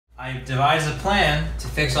I devised a plan to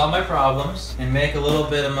fix all my problems and make a little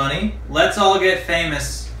bit of money. Let's all get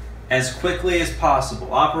famous as quickly as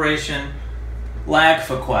possible. Operation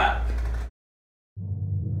Lagfaquap.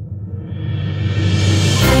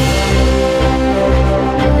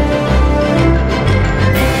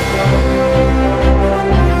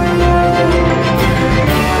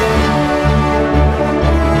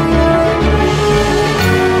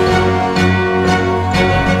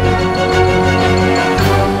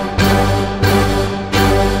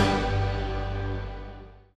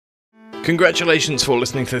 Congratulations for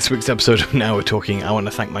listening to this week's episode of Now We're Talking. I want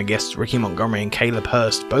to thank my guests Ricky Montgomery and Caleb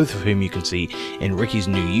Hurst, both of whom you can see in Ricky's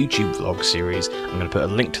new YouTube vlog series. I'm going to put a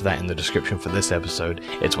link to that in the description for this episode.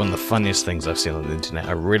 It's one of the funniest things I've seen on the internet.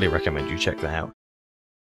 I really recommend you check that out.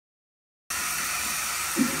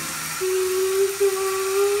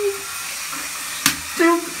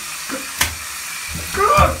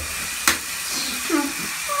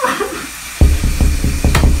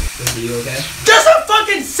 Are you okay? Just a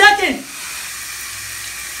fucking second!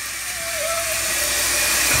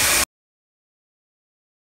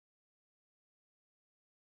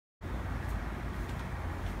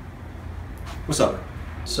 What's up?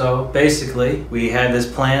 So basically, we had this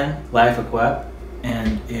plan, Lagfaquap,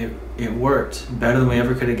 and it worked better than we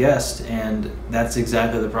ever could have guessed, and that's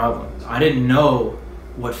exactly the problem. I didn't know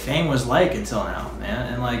what fame was like until now,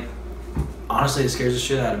 man, and like, honestly, it scares the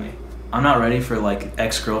shit out of me. I'm not ready for like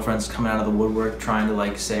ex-girlfriends coming out of the woodwork trying to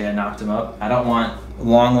like say I knocked them up. I don't want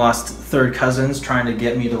long-lost third cousins trying to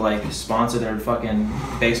get me to like sponsor their fucking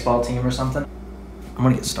baseball team or something. I'm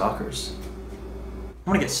gonna get stalkers.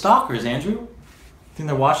 I'm gonna get stalkers, Andrew. Think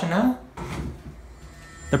they're watching now?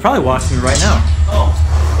 They're probably watching me right now. Oh,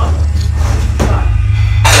 fuck. God.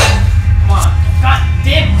 Come on. God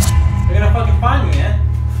damn it. They're gonna fucking find me, man.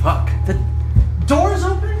 Fuck. The door's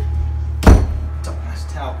open? Dumbass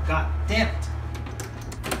towel. God damn it.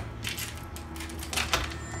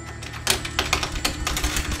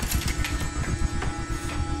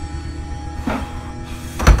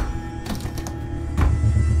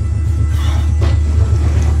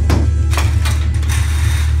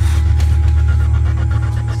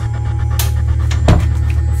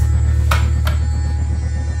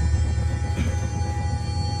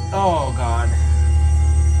 Oh, God.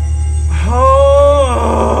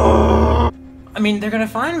 Oh. I mean, they're gonna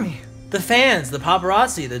find me. The fans, the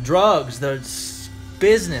paparazzi, the drugs, the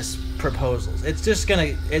business proposals.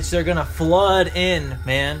 They're gonna flood in,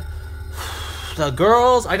 man. The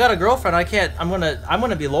girls, I got a girlfriend. I'm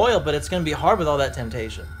gonna be loyal, but it's gonna be hard with all that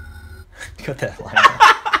temptation. Got that line.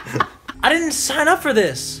 I didn't sign up for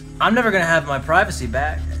this. I'm never gonna have my privacy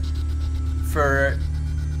back for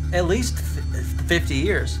at least 50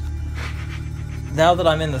 years. Now that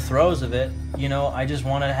I'm in the throes of it, you know, I just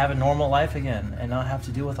want to have a normal life again and not have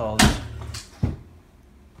to deal with all this.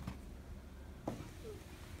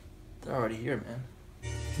 They're already here, man.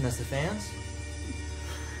 And that's the fans?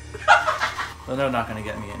 Well, they're not going to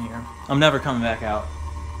get me in here. I'm never coming back out.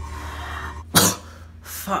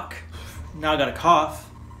 Fuck. Now I got a cough.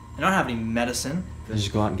 I don't have any medicine.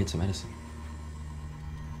 Just go out and get some medicine.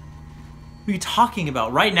 What are you talking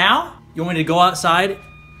about? Right now? You want me to go outside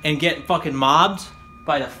and get fucking mobbed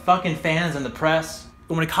by the fucking fans and the press?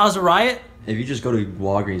 You want me to cause a riot? If you just go to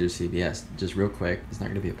Walgreens or CVS, just real quick, it's not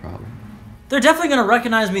gonna be a problem. They're definitely gonna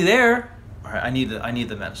recognize me there. All right, I need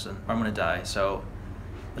the medicine, or I'm gonna die. So,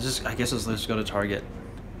 I guess let's just go to Target.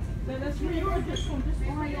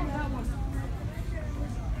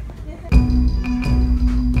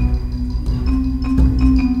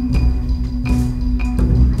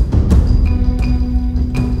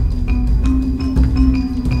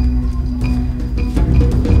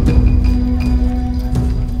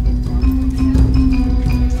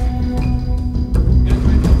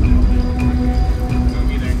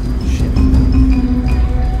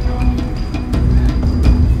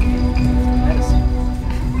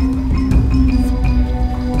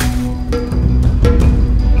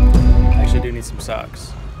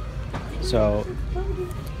 Socks. So,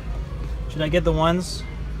 should I get the ones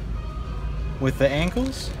with the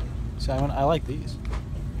ankles? So I like these.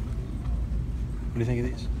 What do you think of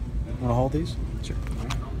these? You want to hold these? Sure.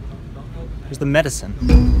 Here's the medicine.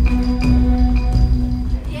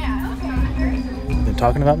 Yeah. They're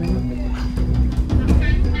talking about me? Let's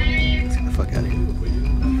get the fuck out of here.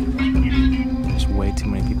 There's way too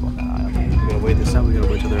many people in that aisle. We gotta wait this out. We gotta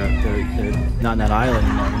wait till they're not in that aisle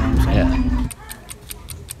anymore. You know what I'm saying? Yeah.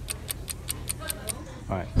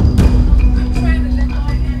 Alright.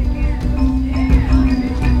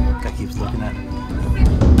 Guy keeps looking at it.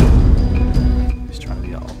 He's trying to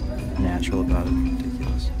be all natural about it.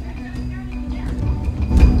 Ridiculous.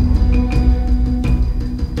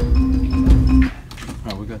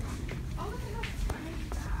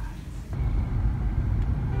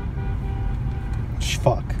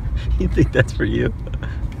 think that's for you.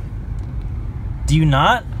 Do you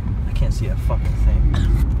not? I can't see a fucking thing.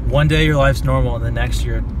 One day your life's normal, and the next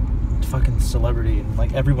you're a fucking celebrity, and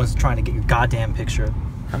like everyone's trying to get your goddamn picture.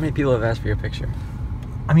 How many people have asked for your picture?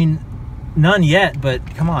 I mean, none yet, but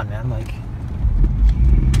come on, man. Like,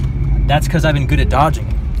 that's because I've been good at dodging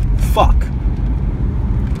it. Fuck.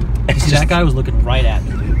 See, that guy was looking right at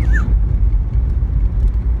me, dude.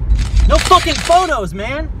 No fucking photos,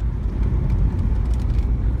 man.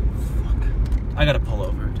 Fuck. I gotta pull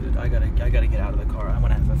over, dude. I gotta get out of the car. I'm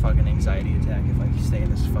gonna have a fucking anxiety attack if I stay in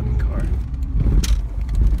this fucking car.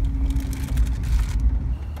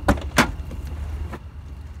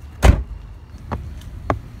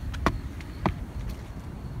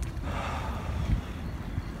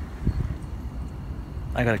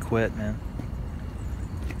 I gotta quit, man.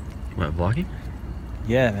 What, vlogging?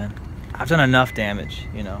 Yeah, man. I've done enough damage,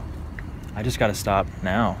 you know. I just gotta stop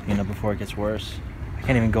now, you know, before it gets worse. I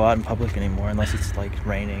can't even go out in public anymore unless it's like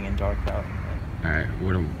raining and dark out. Alright,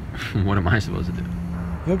 what am I supposed to do?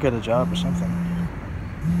 You'll get a job or something.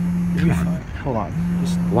 You'll be fine. Hold on.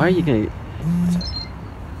 Just... Why are you gonna...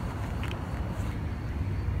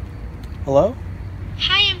 Hello?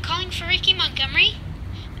 Hi, I'm calling for Ricky Montgomery.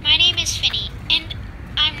 My name is Finney, and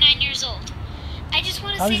I'm 9 years old. I just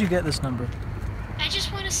want to How say... did you get this number? I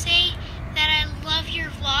just want to say that I love your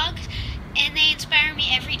vlogs, and they inspire me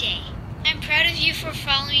every day. I'm proud of you for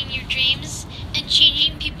following your dreams and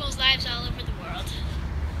changing people's lives all over the world.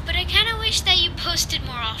 But I kind of wish that you posted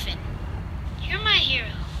more often. You're my hero.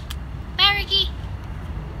 Bye, Ricky.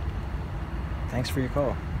 Thanks for your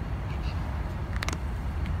call.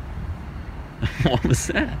 What was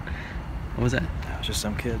that? What was that? That was just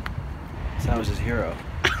some kid. That was his hero.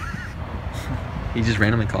 He just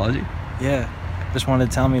randomly called you? Yeah. Just wanted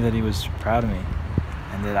to tell me that he was proud of me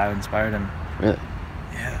and that I inspired him. Really?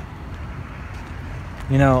 Yeah.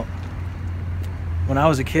 You know, when I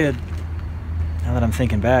was a kid, now that I'm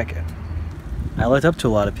thinking back, I looked up to a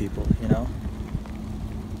lot of people, you know?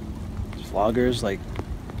 Vloggers, like...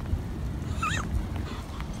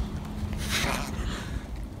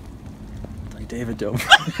 like David Dobrik.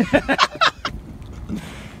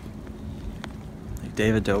 Like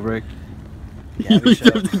David Dobrik. Gabby Show.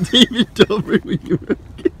 David Dobrik when you were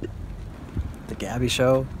a kid. The Gabby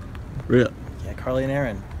Show. Really? Yeah, Carly and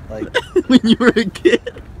Aaron. Like, when you were a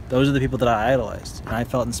kid? those are the people that I idolized, and I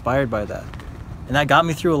felt inspired by that. And that got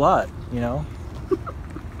me through a lot, you know?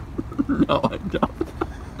 No, I don't.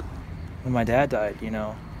 When my dad died, you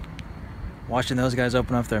know, watching those guys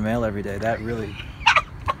open up their mail every day, that really...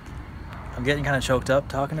 I'm getting kind of choked up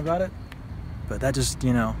talking about it, but that just,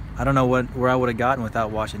 you know, I don't know where I would have gotten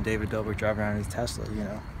without watching David Dobrik drive around in his Tesla, you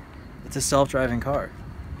know? It's a self-driving car.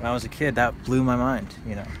 When I was a kid, that blew my mind,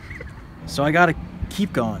 you know? So I gotta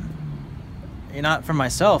keep going. Not for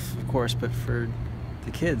myself, of course, but for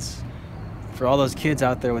the kids. For all those kids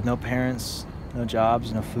out there with no parents, no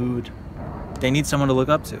jobs, no food. They need someone to look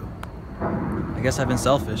up to. I guess I've been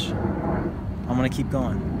selfish. I'm gonna keep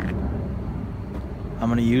going. I'm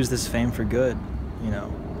gonna use this fame for good, you know.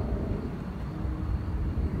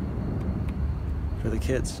 For the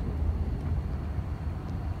kids.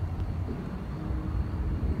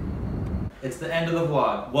 It's the end of the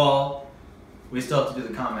vlog. Well, we still have to do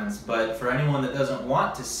the comments, but for anyone that doesn't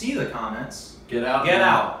want to see the comments, Get out. get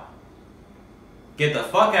out. Get the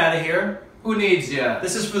fuck out of here. Who needs ya?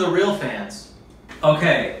 This is for the real fans.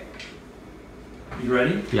 Okay. You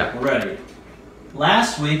ready? Yeah. We're ready.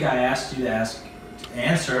 Last week I asked you to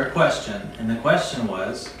answer a question, and the question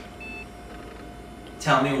was,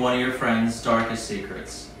 tell me one of your friend's darkest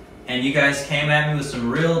secrets. And you guys came at me with some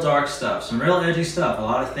real dark stuff, some real edgy stuff, a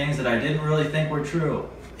lot of things that I didn't really think were true.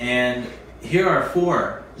 And here are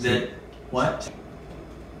 4 that... What?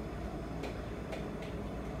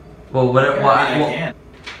 Well, what? I can't.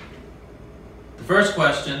 The first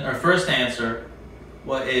question, or first answer,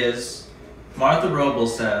 is Martha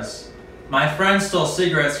Robles says, my friend stole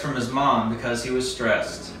cigarettes from his mom because he was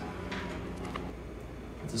stressed.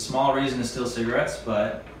 It's a small reason to steal cigarettes,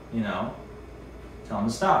 but, you know, tell him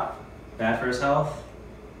to stop. Bad for his health,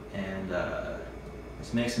 and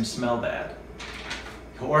this makes him smell bad.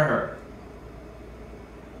 Or her.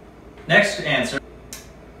 Next answer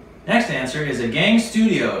is A Gang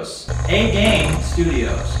Studios.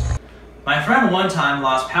 My friend one time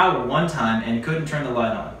lost power one time and couldn't turn the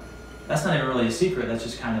light on. That's not even really a secret, that's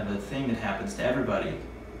just kind of a thing that happens to everybody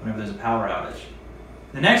whenever there's a power outage.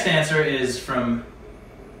 The next answer is from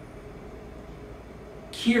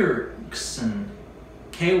Kyrxen,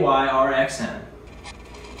 K-Y-R-X-N.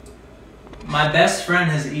 My best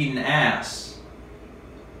friend has eaten ass.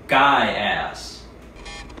 Guy ass.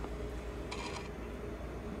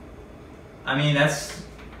 I mean, I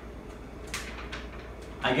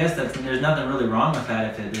guess there's nothing really wrong with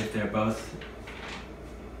that if they're both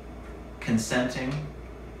consenting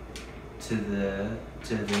to the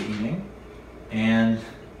eating. And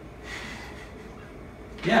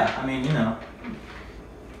yeah, I mean, you know,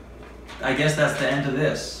 I guess that's the end of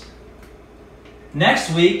this.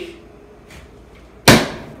 Next week,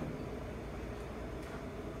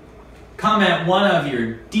 comment one of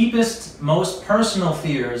your deepest, most personal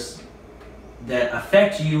fears that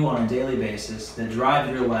affect you on a daily basis, that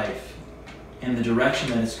drive your life in the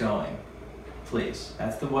direction that it's going. Please.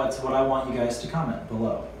 That's what I want you guys to comment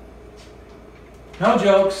below. No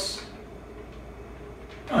jokes.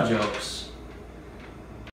 No jokes.